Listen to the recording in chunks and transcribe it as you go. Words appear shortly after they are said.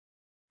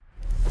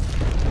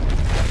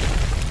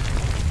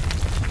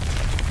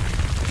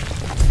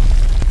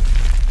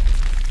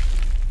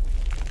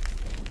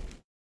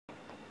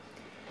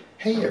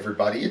Hey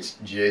everybody, it's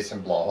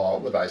Jason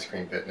Blaha with Ice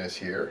Cream Fitness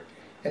here,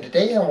 and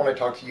today I want to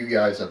talk to you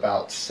guys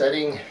about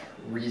setting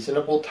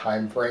reasonable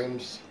time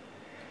frames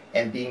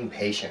and being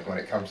patient when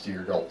it comes to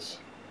your goals.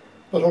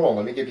 But hold on,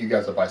 let me give you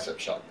guys a bicep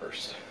shot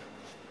first.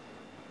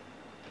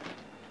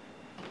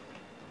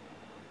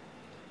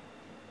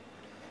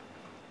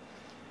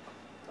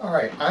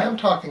 Alright, I am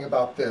talking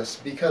about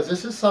this because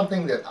this is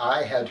something that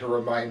I had to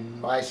remind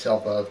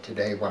myself of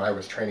today when I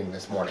was training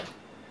this morning.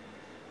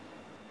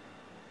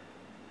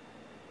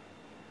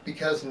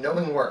 Because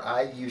knowing where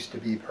I used to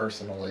be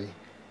personally,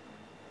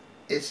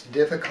 it's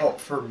difficult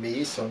for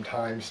me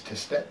sometimes to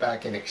step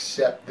back and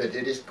accept that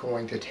it is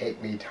going to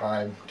take me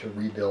time to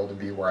rebuild and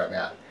be where I'm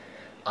at.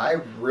 I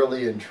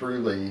really and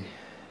truly,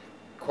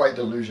 quite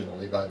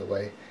delusionally by the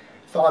way,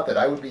 thought that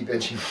I would be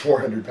benching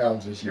 400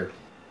 pounds this year.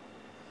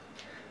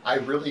 I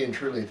really and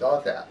truly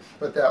thought that,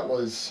 but that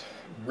was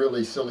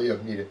really silly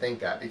of me to think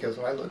that, because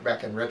when I look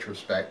back in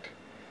retrospect,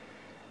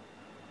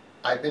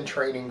 I've been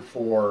training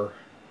for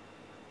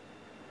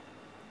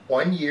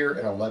 1 year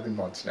and 11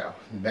 months now.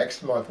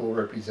 Next month will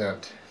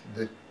represent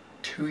the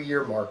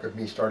 2-year mark of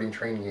me starting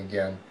training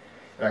again.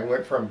 And I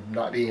went from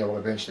not being able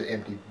to bench the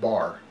empty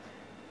bar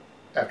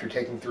after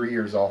taking 3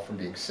 years off from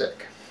being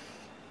sick.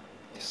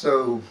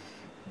 So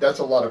that's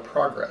a lot of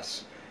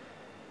progress.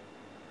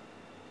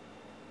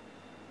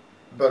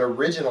 But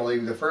originally,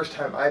 the first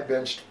time I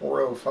benched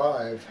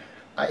 405,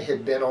 I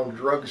had been on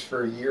drugs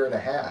for 1.5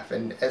 years.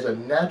 And as a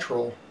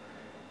natural,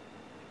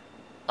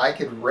 I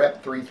could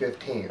rep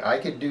 315. I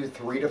could do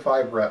 3 to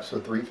 5 reps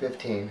with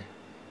 315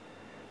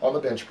 on the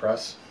bench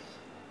press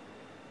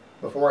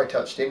before I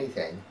touched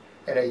anything.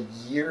 And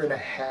 1.5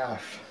 years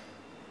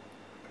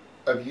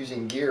of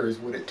using gear is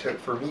what it took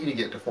for me to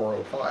get to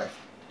 405.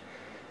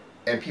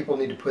 And people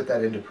need to put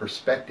that into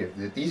perspective,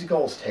 that these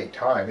goals take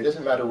time. It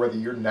doesn't matter whether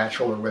you're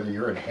natural or whether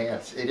you're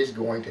enhanced. It is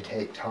going to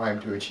take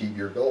time to achieve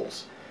your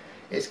goals.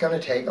 It's going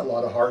to take a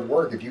lot of hard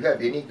work. If you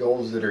have any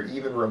goals that are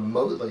even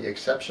remotely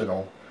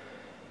exceptional,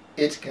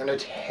 it's going to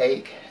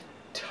take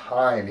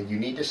time, and you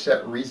need to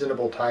set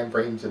reasonable time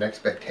frames and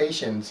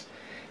expectations,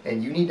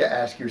 and you need to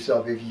ask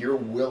yourself if you're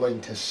willing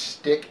to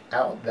stick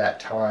out that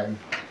time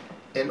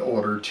in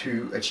order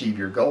to achieve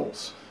your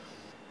goals.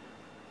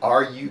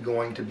 Are you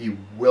going to be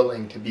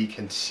willing to be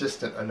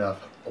consistent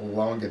enough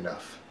long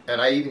enough? And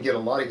I even get a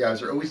lot of guys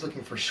who are always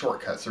looking for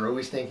shortcuts. They're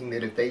always thinking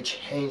that if they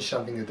change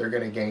something that they're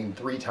going to gain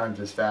 3 times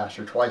as fast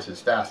or twice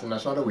as fast, and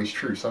that's not always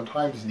true.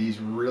 Sometimes these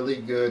really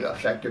good,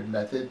 effective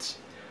methods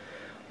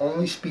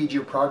only speed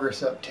your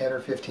progress up 10 or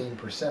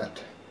 15%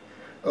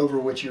 over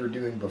what you were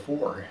doing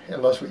before,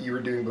 unless what you were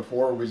doing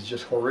before was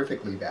just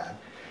horrifically bad.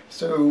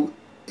 So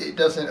it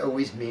doesn't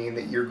always mean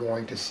that you're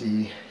going to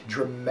see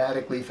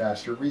dramatically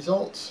faster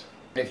results.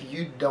 If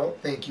you don't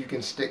think you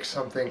can stick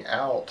something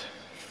out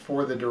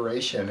for the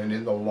duration and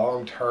in the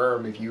long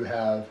term, if you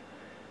have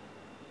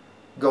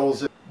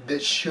goals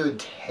that should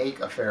take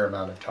a fair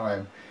amount of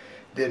time,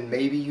 then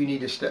maybe you need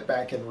to step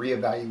back and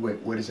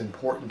reevaluate what is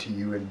important to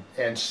you,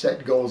 and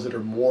set goals that are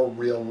more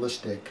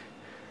realistic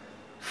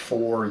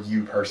for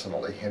you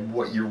personally, and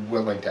what you're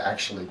willing to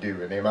actually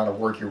do, and the amount of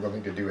work you're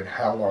willing to do, and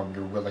how long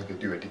you're willing to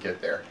do it to get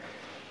there.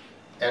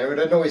 And it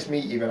annoys me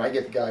even, I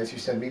get the guys who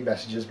send me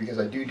messages, because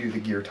I do the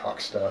gear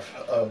talk stuff,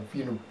 of,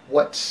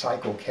 what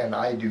cycle can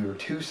I do, or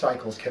 2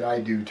 cycles can I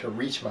do to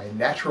reach my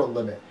natural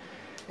limit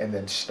and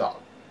then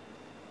stop?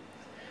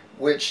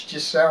 Which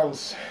just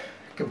sounds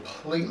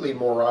completely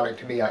moronic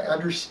to me. I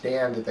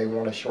understand that they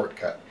want a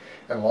shortcut,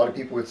 and a lot of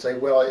people would say,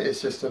 well,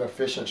 it's just an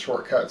efficient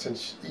shortcut,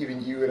 since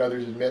even you and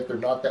others admit they're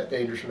not that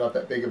dangerous or not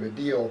that big of a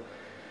deal.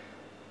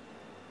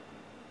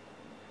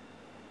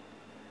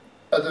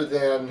 Other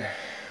than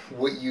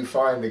what you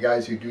find, the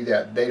guys who do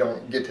that, they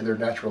don't get to their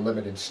natural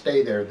limit and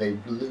stay there. They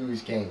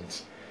lose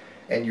gains,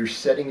 and you're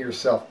setting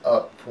yourself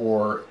up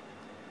for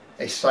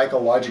a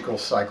psychological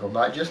cycle,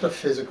 not just a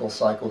physical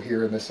cycle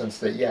here, in the sense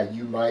that, yeah,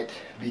 you might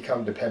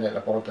become dependent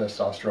upon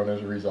testosterone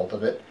as a result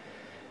of it.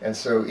 And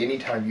so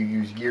anytime you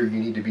use gear,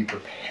 you need to be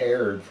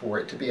prepared for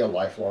it to be a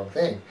lifelong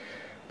thing.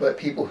 But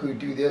people who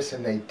do this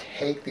and they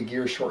take the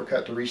gear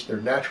shortcut to reach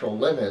their natural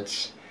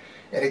limits,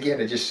 and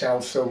again, it just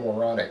sounds so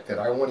moronic that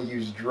I want to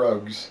use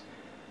drugs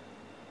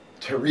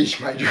to reach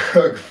my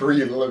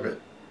drug-free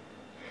limit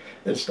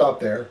and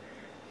stop there.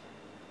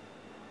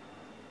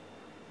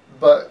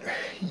 But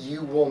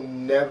you will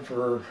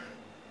never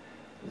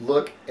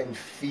look and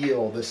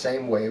feel the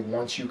same way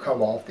once you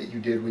come off that you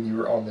did when you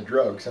were on the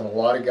drugs. And a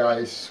lot of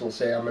guys will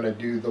say, I'm going to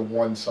do the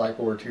 1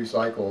 cycle or 2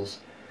 cycles.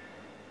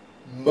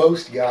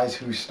 Most guys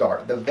who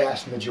start, the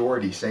vast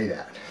majority, say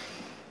that.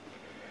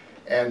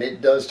 And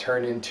it does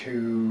turn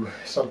into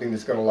something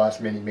that's going to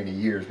last many, many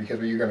years, because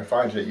what you're going to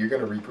find is that you're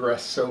going to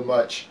regress so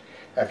much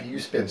after you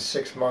spend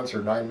 6 months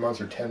or 9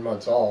 months or 10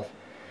 months off.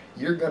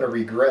 You're going to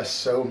regress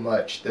so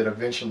much that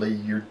eventually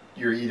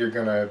you're either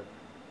going to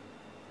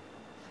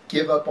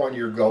give up on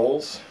your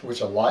goals,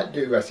 which a lot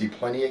do. I see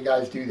plenty of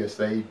guys do this.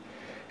 They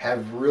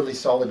have really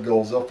solid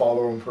goals. They'll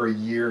follow them for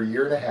 1 year, 1.5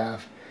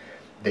 years.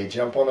 They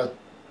jump on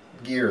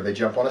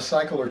a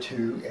cycle or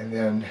 2, and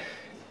then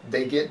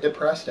they get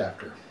depressed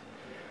after.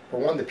 For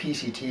one, the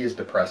PCT is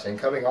depressing,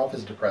 coming off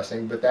is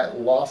depressing, but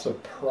that loss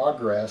of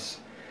progress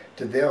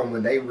to them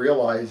when they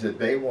realize that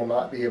they will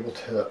not be able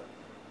to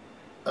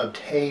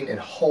obtain and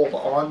hold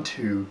on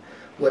to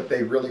what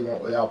they really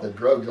want without the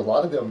drugs, a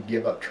lot of them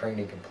give up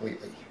training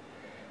completely.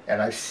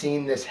 And I've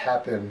seen this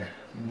happen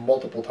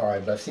multiple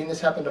times. I've seen this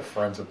happen to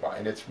friends of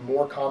mine. It's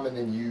more common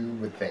than you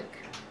would think.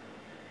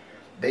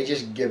 They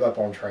just give up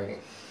on training.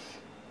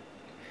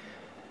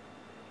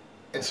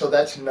 And so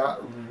that's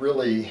not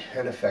really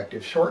an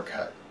effective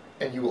shortcut.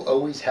 And you will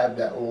always have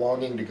that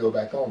longing to go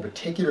back on,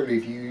 particularly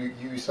if you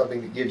use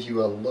something that gives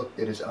you a look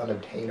that is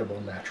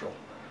unobtainable natural.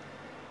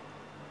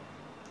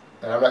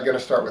 And I'm not going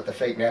to start with the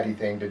fake natty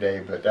thing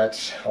today, but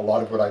that's a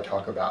lot of what I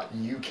talk about.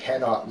 You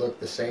cannot look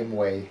the same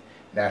way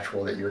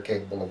natural that you're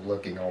capable of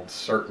looking on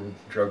certain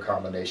drug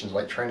combinations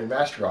like Train and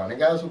Master on. And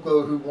guys will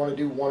go who want to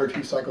do 1 or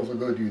 2 cycles will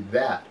go do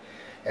that.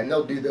 And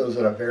they'll do those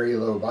at a very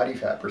low body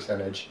fat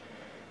percentage.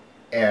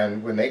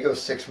 And when they go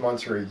 6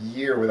 months or a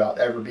year without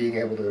ever being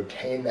able to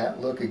obtain that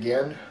look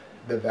again,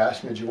 the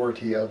vast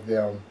majority of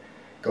them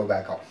go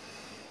back on.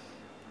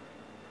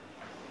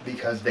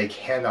 Because they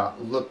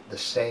cannot look the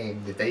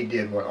same that they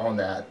did when on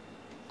that,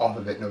 off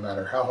of it, no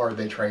matter how hard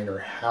they trained or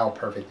how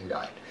perfect they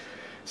died.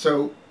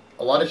 So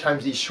a lot of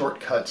times these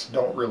shortcuts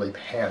don't really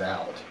pan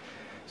out.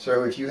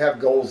 So if you have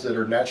goals that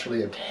are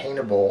naturally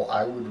obtainable,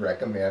 I would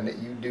recommend that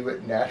you do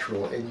it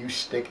natural and you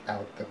stick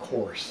out the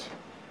course.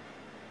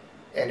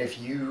 And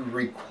if you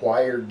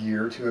require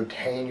gear to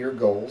obtain your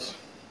goals,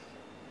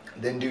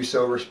 then do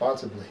so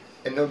responsibly.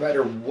 And no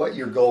matter what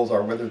your goals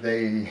are, whether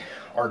they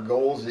are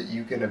goals that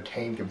you can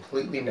obtain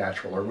completely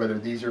natural or whether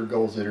these are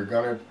goals that are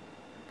going to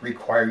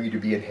require you to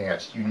be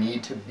enhanced, you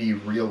need to be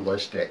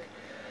realistic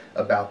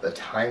about the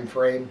time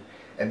frame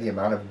and the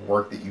amount of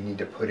work that you need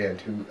to put in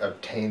to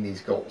obtain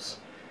these goals.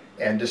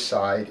 And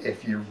decide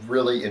if you're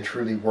really and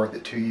truly worth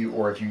it to you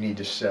or if you need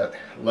to set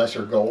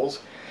lesser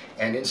goals.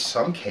 And in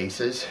some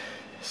cases,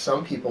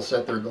 some people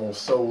set their goals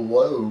so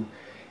low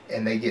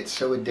and they get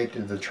so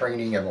addicted to the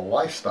training and the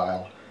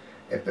lifestyle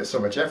and put so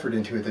much effort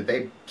into it that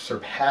they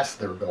surpass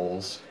their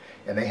goals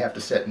and they have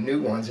to set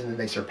new ones, and then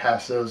they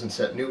surpass those and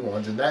set new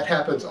ones, and that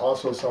happens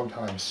also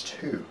sometimes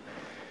too.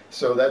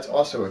 So that's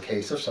also a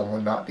case of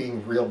someone not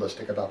being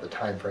realistic about the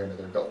time frame of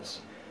their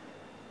goals.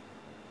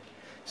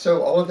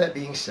 So all of that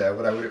being said,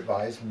 what I would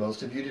advise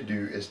most of you to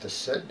do is to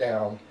sit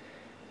down,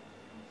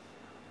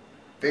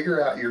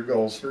 figure out your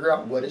goals, figure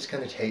out what it's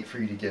going to take for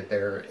you to get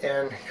there,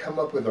 and come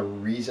up with a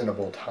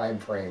reasonable time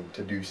frame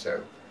to do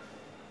so.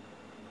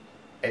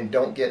 And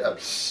don't get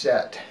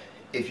upset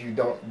if you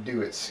don't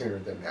do it sooner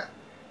than that.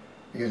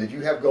 Because if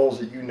you have goals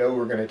that you know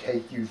are going to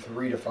take you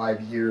 3 to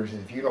 5 years,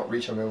 and if you don't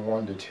reach them in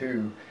 1 to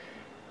 2,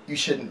 you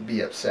shouldn't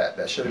be upset.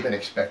 That should have been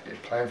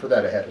expected. Plan for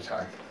that ahead of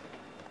time.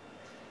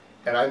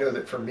 And I know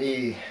that for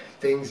me,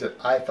 things that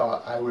I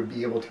thought I would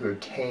be able to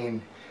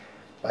obtain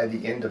by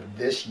the end of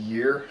this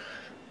year,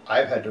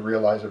 I've had to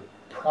realize are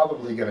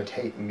probably going to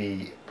take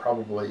me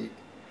probably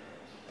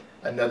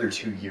another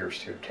 2 years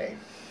to obtain.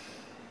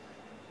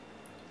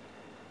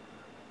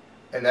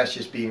 And that's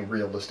just being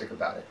realistic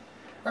about it.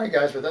 Alright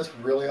guys, but that's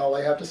really all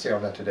I have to say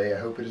on that today. I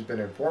hope it has been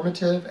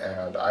informative,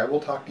 and I will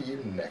talk to you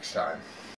next time.